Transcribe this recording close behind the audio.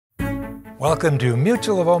Welcome to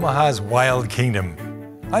Mutual of Omaha's Wild Kingdom.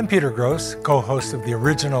 I'm Peter Gross, co-host of the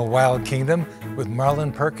original Wild Kingdom with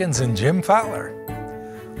Marlon Perkins and Jim Fowler.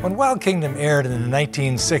 When Wild Kingdom aired in the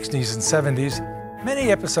 1960s and 70s, many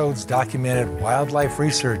episodes documented wildlife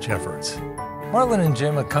research efforts. Marlon and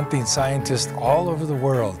Jim accompanied scientists all over the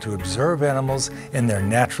world to observe animals and their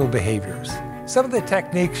natural behaviors. Some of the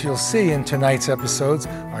techniques you'll see in tonight's episodes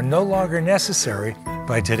are no longer necessary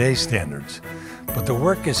by today's standards, but the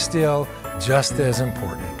work is still just as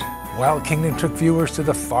important. Wild Kingdom took viewers to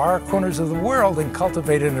the far corners of the world and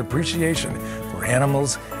cultivated an appreciation for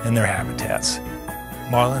animals and their habitats.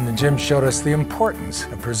 Marlon and Jim showed us the importance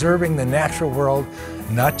of preserving the natural world,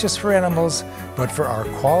 not just for animals, but for our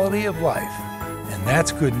quality of life. And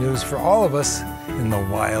that's good news for all of us in the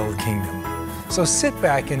Wild Kingdom. So sit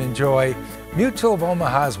back and enjoy Mutual of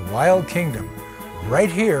Omaha's Wild Kingdom, right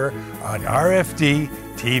here on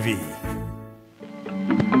RFD-TV.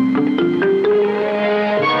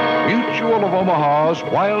 Mutual of Omaha's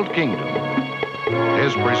Wild Kingdom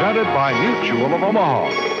is presented by Mutual of Omaha,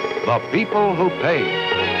 the people who pay.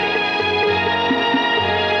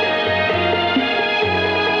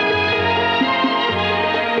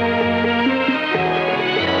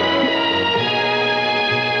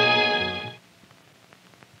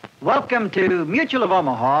 Welcome to Mutual of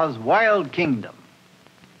Omaha's Wild Kingdom.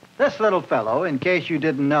 This little fellow, in case you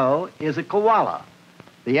didn't know, is a koala,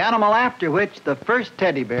 the animal after which the first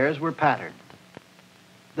teddy bears were patterned.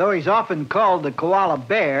 Though he's often called the koala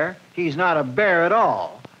bear, he's not a bear at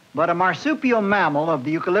all, but a marsupial mammal of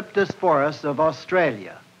the eucalyptus forests of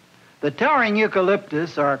Australia. The towering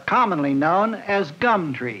eucalyptus are commonly known as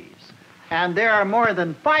gum trees, and there are more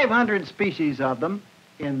than 500 species of them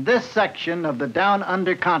in this section of the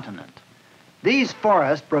down-under continent. These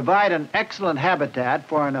forests provide an excellent habitat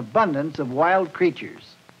for an abundance of wild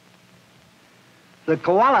creatures. The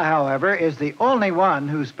koala, however, is the only one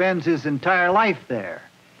who spends his entire life there.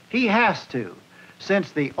 He has to,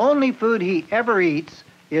 since the only food he ever eats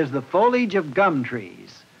is the foliage of gum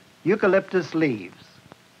trees, eucalyptus leaves.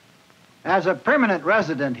 As a permanent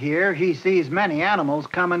resident here, he sees many animals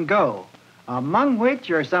come and go, among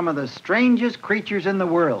which are some of the strangest creatures in the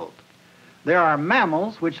world. There are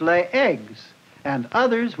mammals which lay eggs, and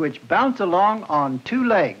others which bounce along on two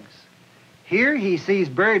legs. Here he sees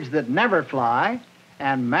birds that never fly,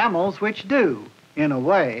 and mammals which do, in a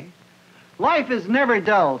way. Life is never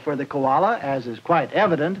dull for the koala, as is quite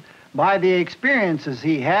evident by the experiences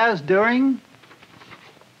he has during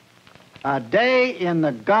a day in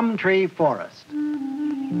the gum tree forest.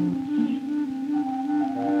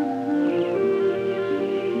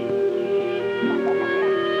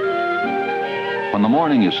 When the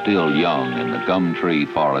morning is still young in the gum tree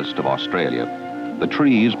forest of Australia, the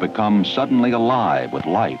trees become suddenly alive with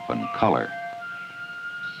life and color.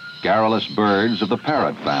 Garrulous birds of the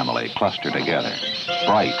parrot family cluster together,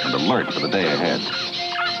 bright and alert for the day ahead.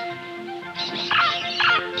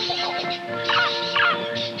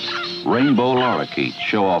 Rainbow lorikeets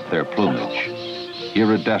show off their plumage,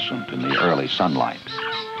 iridescent in the early sunlight.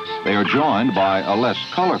 They are joined by a less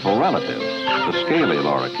colorful relative, the scaly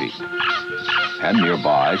lorikeet, and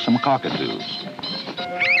nearby some cockatoos.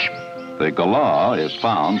 The koala is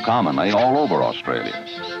found commonly all over Australia.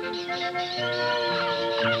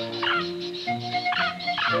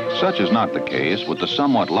 Such is not the case with the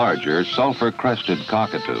somewhat larger sulfur-crested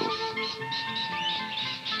cockatoo.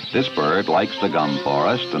 This bird likes the gum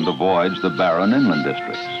forest and avoids the barren inland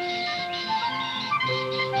districts.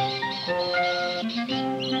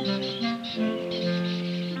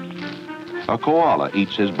 A koala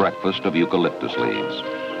eats his breakfast of eucalyptus leaves.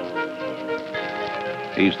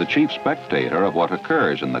 He's the chief spectator of what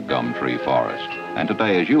occurs in the gum tree forest, and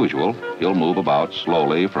today, as usual, he'll move about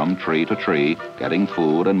slowly from tree to tree, getting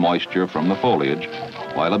food and moisture from the foliage,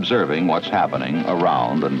 while observing what's happening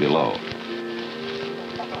around and below.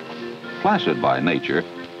 Placid by nature,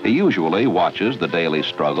 he usually watches the daily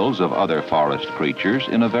struggles of other forest creatures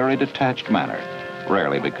in a very detached manner,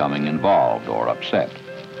 rarely becoming involved or upset.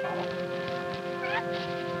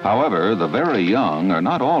 However, the very young are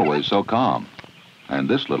not always so calm, and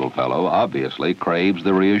this little fellow obviously craves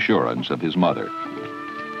the reassurance of his mother.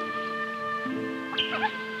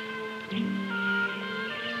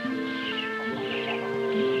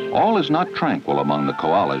 All is not tranquil among the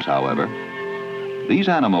koalas, however. These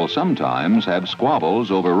animals sometimes have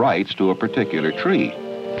squabbles over rights to a particular tree.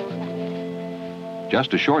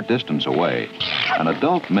 Just a short distance away, an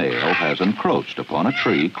adult male has encroached upon a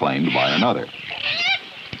tree claimed by another.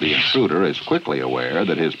 The intruder is quickly aware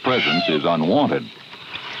that his presence is unwanted.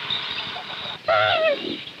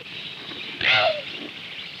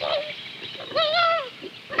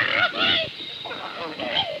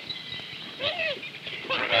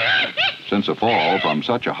 Since a fall from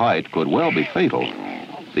such a height could well be fatal,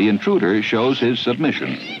 the intruder shows his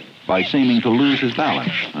submission by seeming to lose his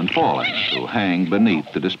balance and falling to hang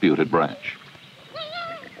beneath the disputed branch.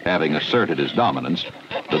 Having asserted his dominance,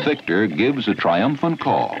 the victor gives a triumphant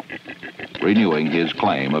call, renewing his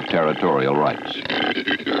claim of territorial rights.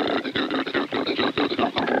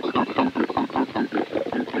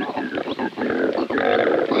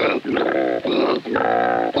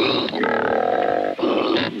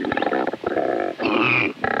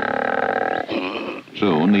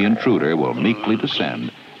 Soon the intruder will meekly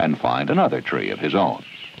descend and find another tree of his own.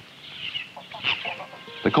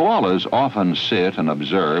 The koalas often sit and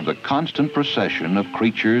observe the constant procession of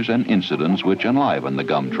creatures and incidents which enliven the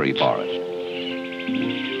gum tree forest.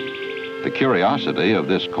 The curiosity of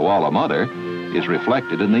this koala mother is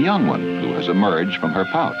reflected in the young one who has emerged from her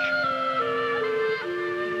pouch.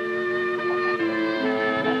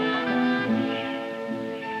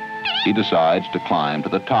 He decides to climb to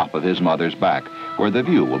the top of his mother's back, where the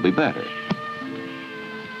view will be better.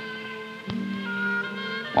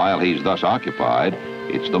 While he's thus occupied,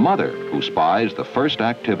 it's the mother who spies the first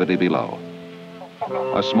activity below.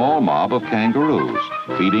 A small mob of kangaroos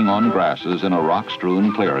feeding on grasses in a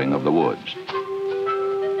rock-strewn clearing of the woods.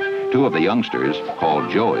 Two of the youngsters,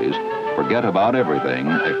 called joeys, forget about everything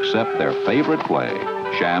except their favorite play,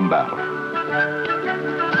 sham battle.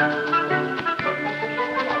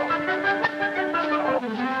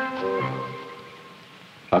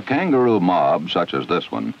 A kangaroo mob such as this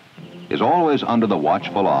one is always under the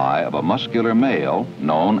watchful eye of a muscular male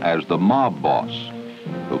known as the mob boss,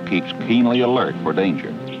 who keeps keenly alert for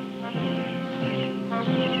danger.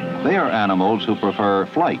 They are animals who prefer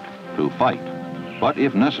flight to fight, but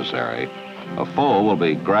if necessary, a foe will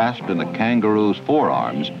be grasped in the kangaroo's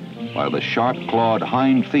forearms while the sharp-clawed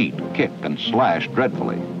hind feet kick and slash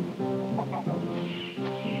dreadfully.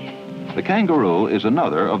 The kangaroo is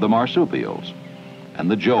another of the marsupials, and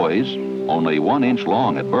the joeys, only 1 inch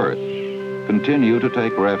long at birth, continue to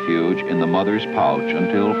take refuge in the mother's pouch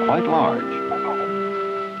until quite large.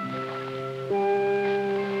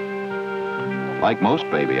 Like most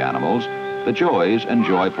baby animals, the joeys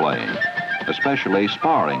enjoy playing, especially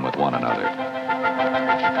sparring with one another.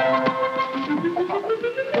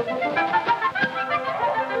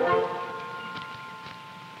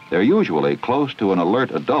 They're usually close to an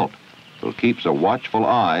alert adult who keeps a watchful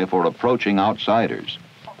eye for approaching outsiders.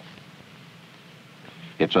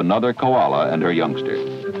 It's another koala and her youngster.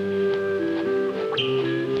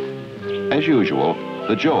 As usual,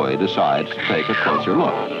 the joey decides to take a closer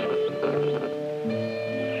look.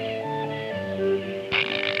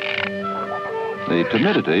 The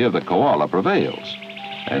timidity of the koala prevails,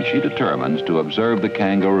 and she determines to observe the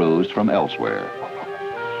kangaroos from elsewhere.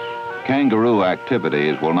 Kangaroo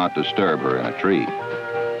activities will not disturb her in a tree.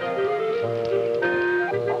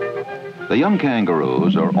 The young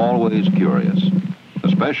kangaroos are always curious,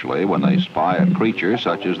 especially when they spy a creature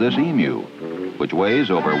such as this emu, which weighs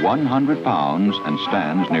over 100 pounds and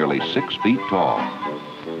stands nearly 6 feet tall.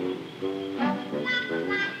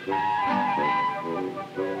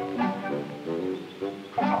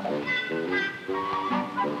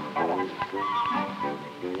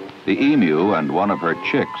 The emu and one of her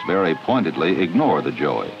chicks very pointedly ignore the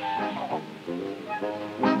joey.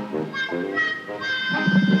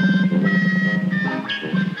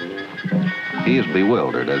 He is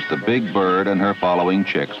bewildered as the big bird and her following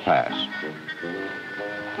chicks pass.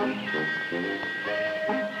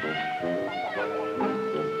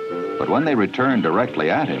 But when they return directly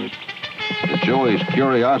at him, the joey's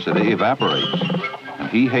curiosity evaporates, and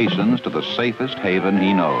he hastens to the safest haven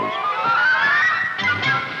he knows.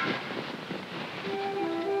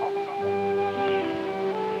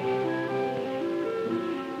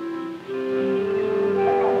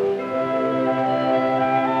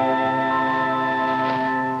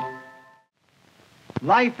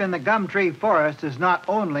 Life in the gum tree forest is not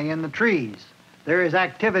only in the trees. There is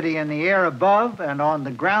activity in the air above and on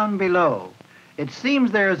the ground below. It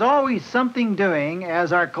seems there is always something doing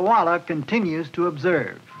as our koala continues to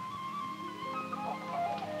observe.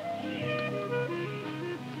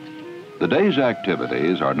 The day's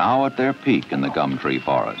activities are now at their peak in the gum tree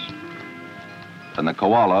forest, and the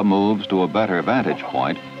koala moves to a better vantage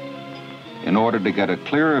point in order to get a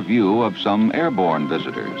clearer view of some airborne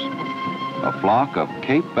visitors, a flock of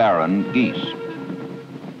Cape Barren geese.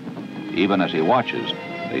 Even as he watches,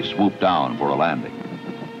 they swoop down for a landing.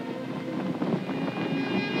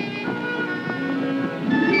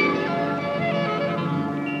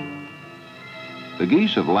 The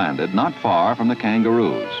geese have landed not far from the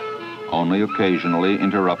kangaroos, only occasionally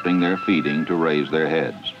interrupting their feeding to raise their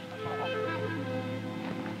heads.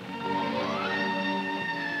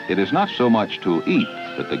 It is not so much to eat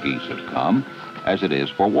that the geese have come as it is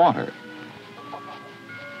for water.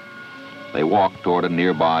 They walk toward a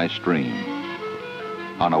nearby stream,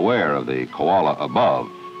 unaware of the koala above,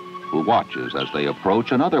 who watches as they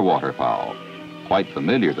approach another waterfowl, quite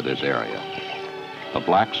familiar to this area, the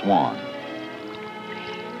black swan.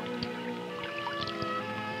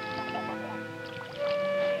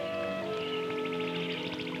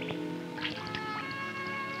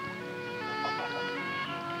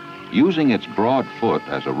 Using its broad foot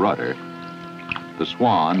as a rudder, the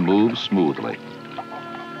swan moves smoothly,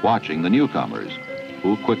 watching the newcomers,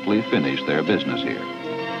 who quickly finish their business here.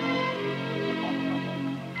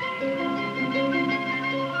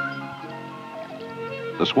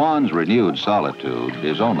 The swan's renewed solitude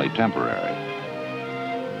is only temporary.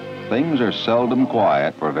 Things are seldom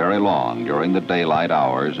quiet for very long during the daylight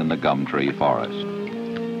hours in the gum tree forest.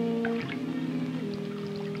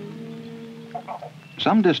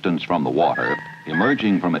 Some distance from the water,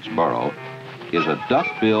 emerging from its burrow, is a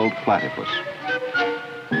duck-billed platypus.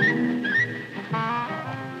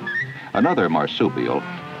 Another marsupial,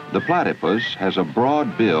 the platypus has a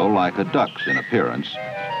broad bill like a duck's in appearance,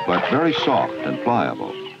 but very soft and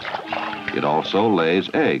pliable. It also lays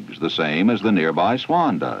eggs the same as the nearby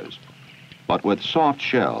swan does, but with soft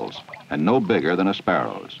shells and no bigger than a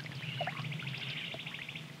sparrow's.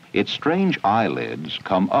 Its strange eyelids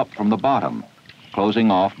come up from the bottom,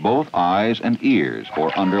 closing off both eyes and ears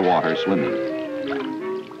for underwater swimming.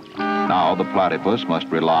 Now the platypus must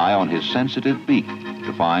rely on his sensitive beak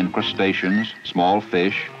to find crustaceans, small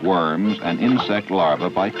fish, worms, and insect larvae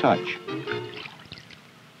by touch.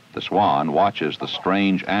 The swan watches the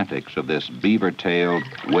strange antics of this beaver-tailed,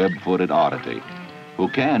 web-footed oddity, who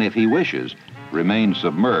can, if he wishes, remain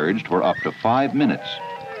submerged for up to 5 minutes.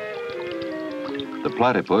 The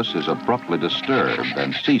platypus is abruptly disturbed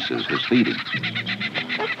and ceases his feeding.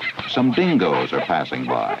 Some dingoes are passing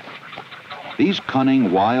by. These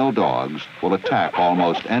cunning wild dogs will attack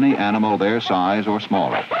almost any animal their size or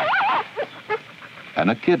smaller. An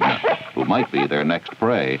echidna, who might be their next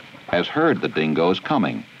prey, has heard the dingoes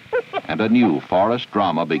coming, and a new forest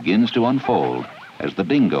drama begins to unfold as the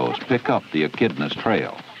dingoes pick up the echidna's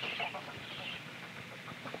trail.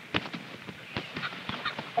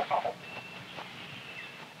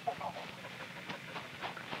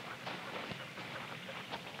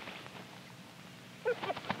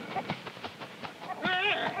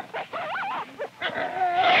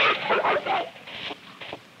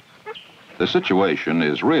 The situation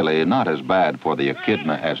is really not as bad for the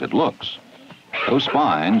echidna as it looks. Those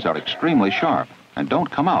spines are extremely sharp and don't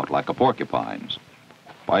come out like a porcupine's.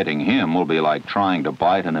 Biting him will be like trying to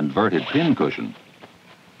bite an inverted pincushion.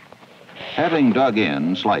 Having dug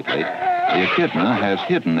in slightly, the echidna has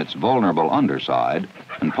hidden its vulnerable underside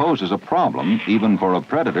and poses a problem even for a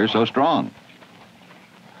predator so strong.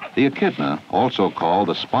 The echidna, also called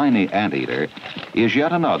the spiny anteater, is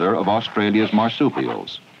yet another of Australia's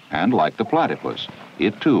marsupials. And like the platypus,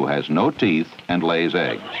 it too has no teeth and lays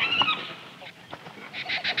eggs.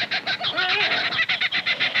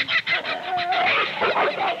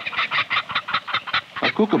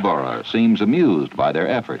 A kookaburra seems amused by their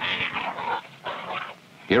efforts.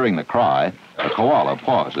 Hearing the cry, the koala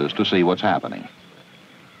pauses to see what's happening.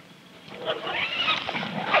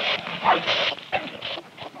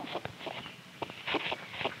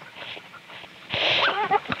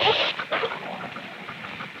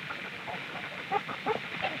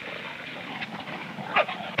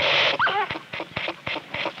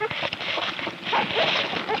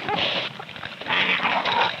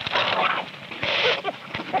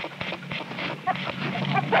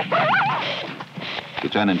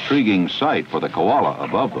 It's an intriguing sight for the koala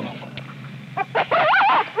above them.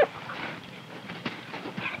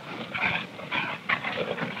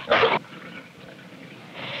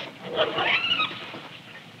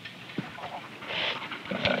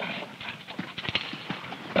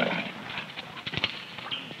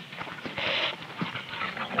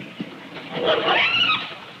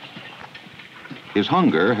 His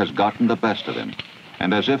hunger has gotten the best of him,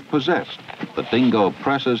 and as if possessed, the dingo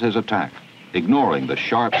presses his attack, ignoring the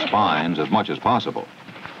sharp spines as much as possible.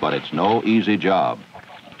 But it's no easy job.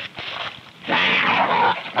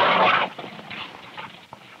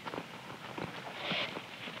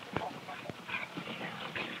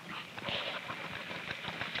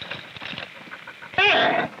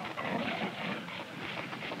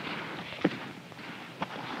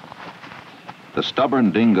 The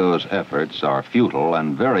stubborn dingo's efforts are futile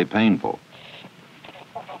and very painful.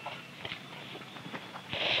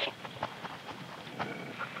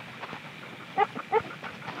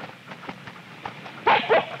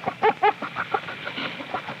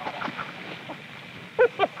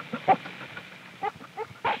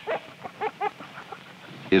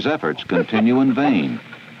 His efforts continue in vain,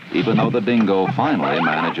 even though the dingo finally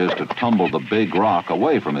manages to tumble the big rock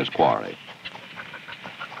away from his quarry.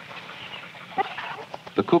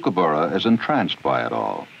 The kookaburra is entranced by it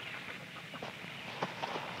all.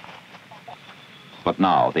 But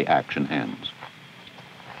now the action ends.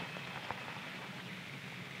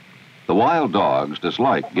 The wild dogs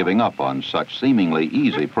dislike giving up on such seemingly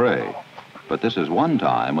easy prey, but this is one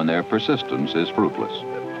time when their persistence is fruitless.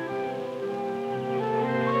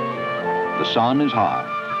 The sun is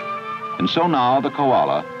high, and so now the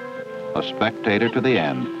koala, a spectator to the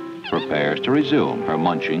end, prepares to resume her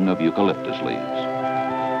munching of eucalyptus leaves.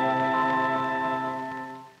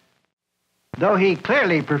 Though he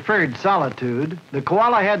clearly preferred solitude, the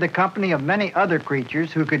koala had the company of many other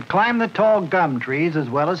creatures who could climb the tall gum trees as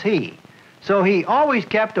well as he. So he always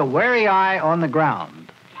kept a wary eye on the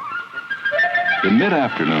ground. In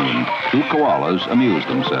mid-afternoon, two koalas amuse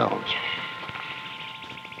themselves.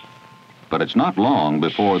 But it's not long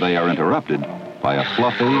before they are interrupted by a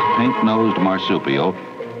fluffy, pink-nosed marsupial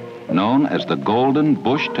known as the golden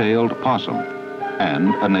bush-tailed possum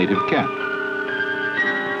and a native cat.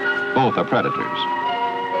 Both are predators,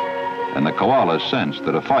 and the koalas sense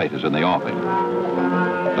that a fight is in the offing.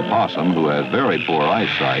 The possum, who has very poor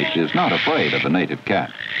eyesight, is not afraid of the native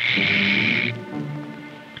cat.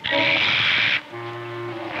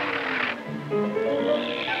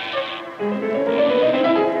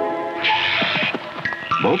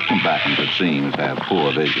 Both combatants, it seems, have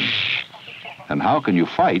poor vision. And how can you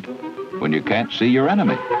fight when you can't see your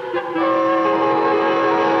enemy?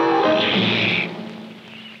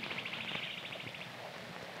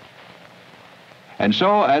 And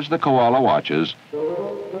so, as the koala watches,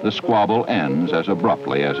 the squabble ends as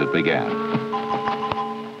abruptly as it began.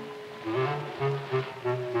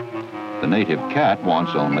 The native cat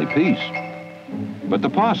wants only peace. But the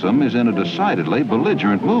possum is in a decidedly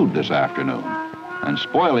belligerent mood this afternoon and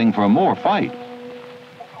spoiling for more fight.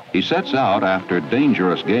 He sets out after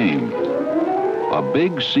dangerous game, a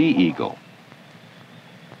big sea eagle.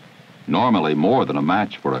 Normally more than a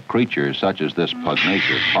match for a creature such as this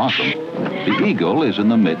pugnacious possum, the eagle is in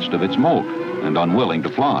the midst of its molt and unwilling to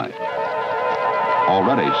fly.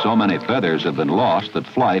 Already so many feathers have been lost that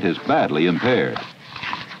flight is badly impaired.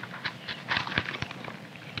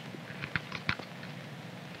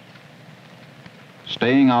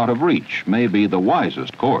 Staying out of reach may be the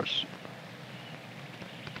wisest course.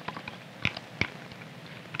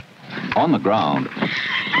 On the ground,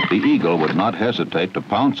 the eagle would not hesitate to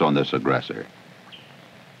pounce on this aggressor.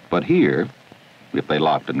 But here, if they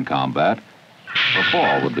locked in combat, a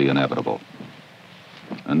fall would be inevitable.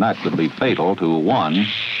 And that could be fatal to one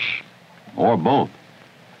or both.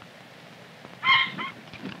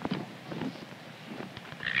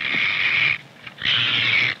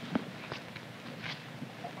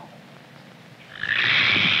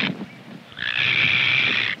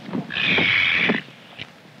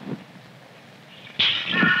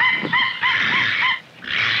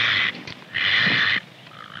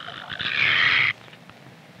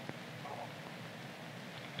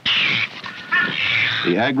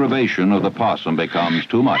 The aggravation of the possum becomes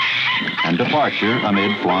too much, and departure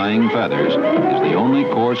amid flying feathers is the only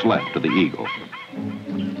course left to the eagle.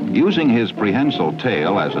 Using his prehensile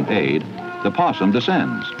tail as an aid, the possum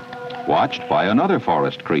descends, watched by another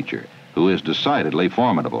forest creature who is decidedly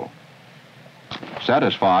formidable.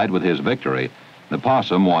 Satisfied with his victory, the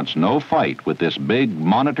possum wants no fight with this big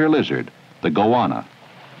monitor lizard, the goanna.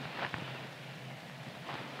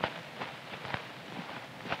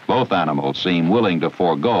 Both animals seem willing to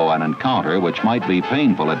forego an encounter which might be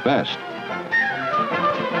painful at best.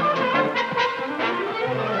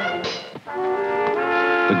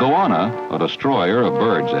 The goanna, a destroyer of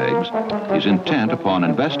birds' eggs, is intent upon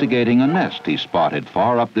investigating a nest he spotted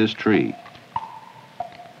far up this tree.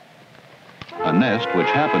 A nest which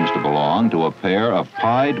happens to belong to a pair of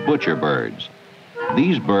pied butcher birds.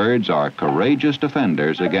 These birds are courageous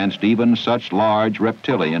defenders against even such large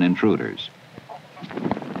reptilian intruders.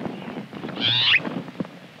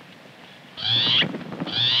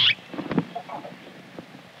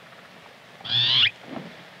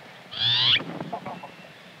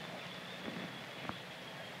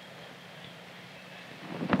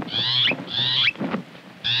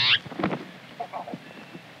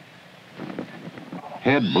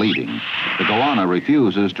 Head bleeding, the goanna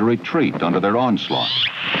refuses to retreat under their onslaught.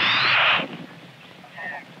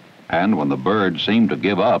 And when the birds seem to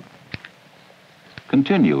give up,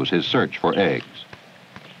 continues his search for eggs.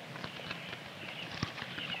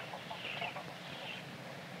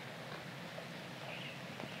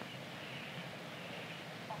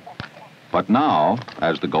 But now,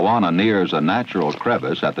 as the goanna nears a natural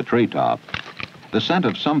crevice at the treetop, the scent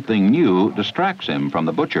of something new distracts him from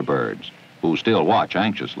the butcher birds, who still watch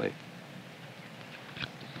anxiously.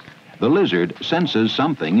 The lizard senses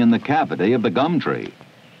something in the cavity of the gum tree,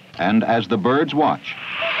 and as the birds watch,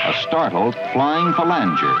 a startled flying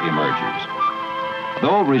phalanger emerges.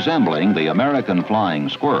 Though resembling the American flying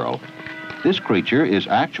squirrel, this creature is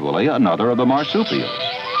actually another of the marsupials.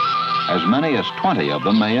 As many as 20 of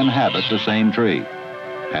them may inhabit the same tree,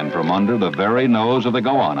 and from under the very nose of the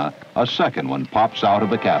goanna, a second one pops out of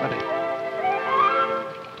the cavity.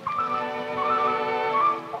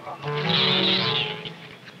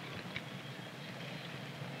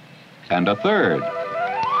 And a third.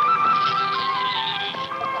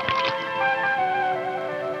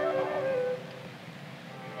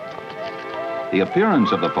 The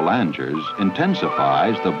appearance of the phalangers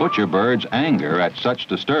intensifies the butcher bird's anger at such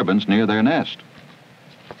disturbance near their nest.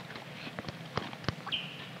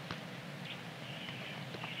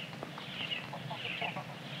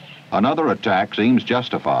 Another attack seems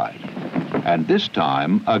justified, and this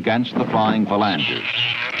time against the flying phalangers.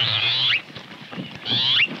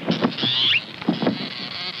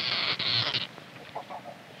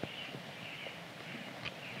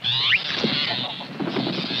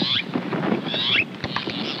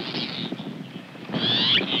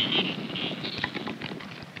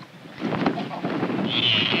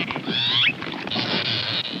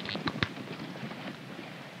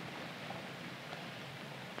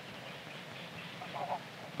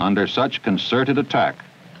 Under such concerted attack,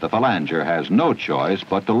 the phalanger has no choice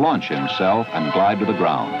but to launch himself and glide to the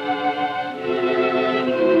ground.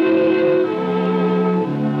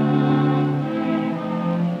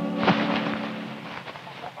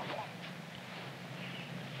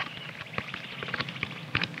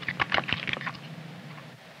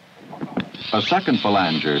 A second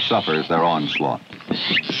phalanger suffers their onslaught.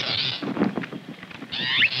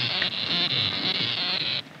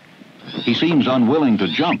 He seems unwilling to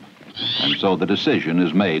jump, and so the decision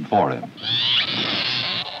is made for him.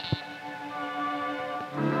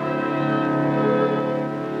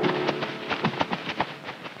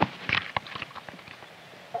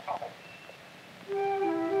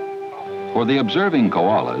 For the observing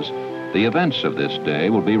koalas, the events of this day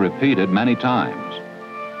will be repeated many times.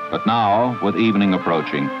 But now, with evening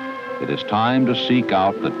approaching, it is time to seek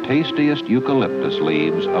out the tastiest eucalyptus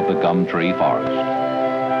leaves of the gum tree forest.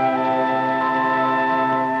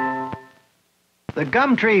 The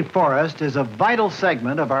gum tree forest is a vital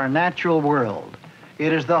segment of our natural world.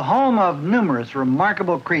 It is the home of numerous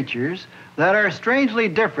remarkable creatures that are strangely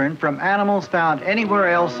different from animals found anywhere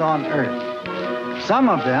else on Earth. Some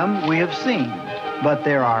of them we have seen, but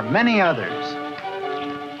there are many others.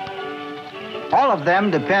 All of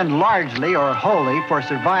them depend largely or wholly for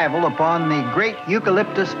survival upon the great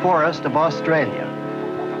eucalyptus forest of Australia.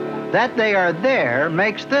 That they are there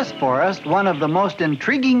makes this forest one of the most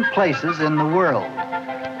intriguing places in the world.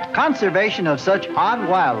 Conservation of such odd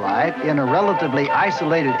wildlife in a relatively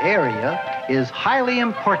isolated area is highly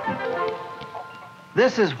important.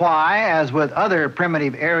 This is why, as with other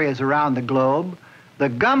primitive areas around the globe, the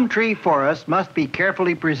gum tree forest must be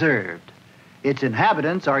carefully preserved. Its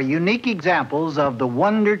inhabitants are unique examples of the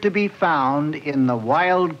wonder to be found in the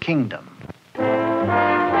wild kingdom.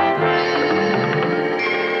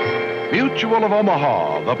 Mutual of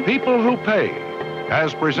Omaha, the people who pay,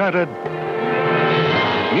 has presented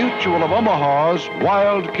Mutual of Omaha's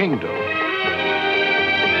Wild Kingdom.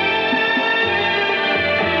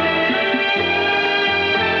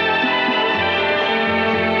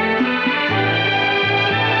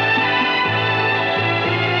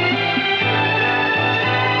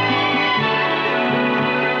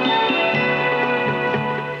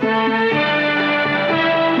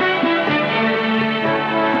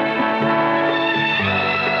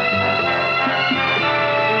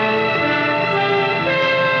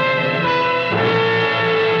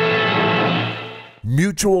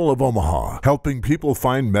 Mutual of Omaha, helping people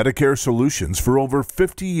find Medicare solutions for over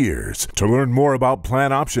 50 years. To learn more about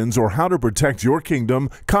plan options or how to protect your kingdom,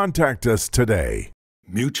 contact us today.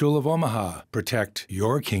 Mutual of Omaha. Protect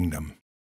your kingdom.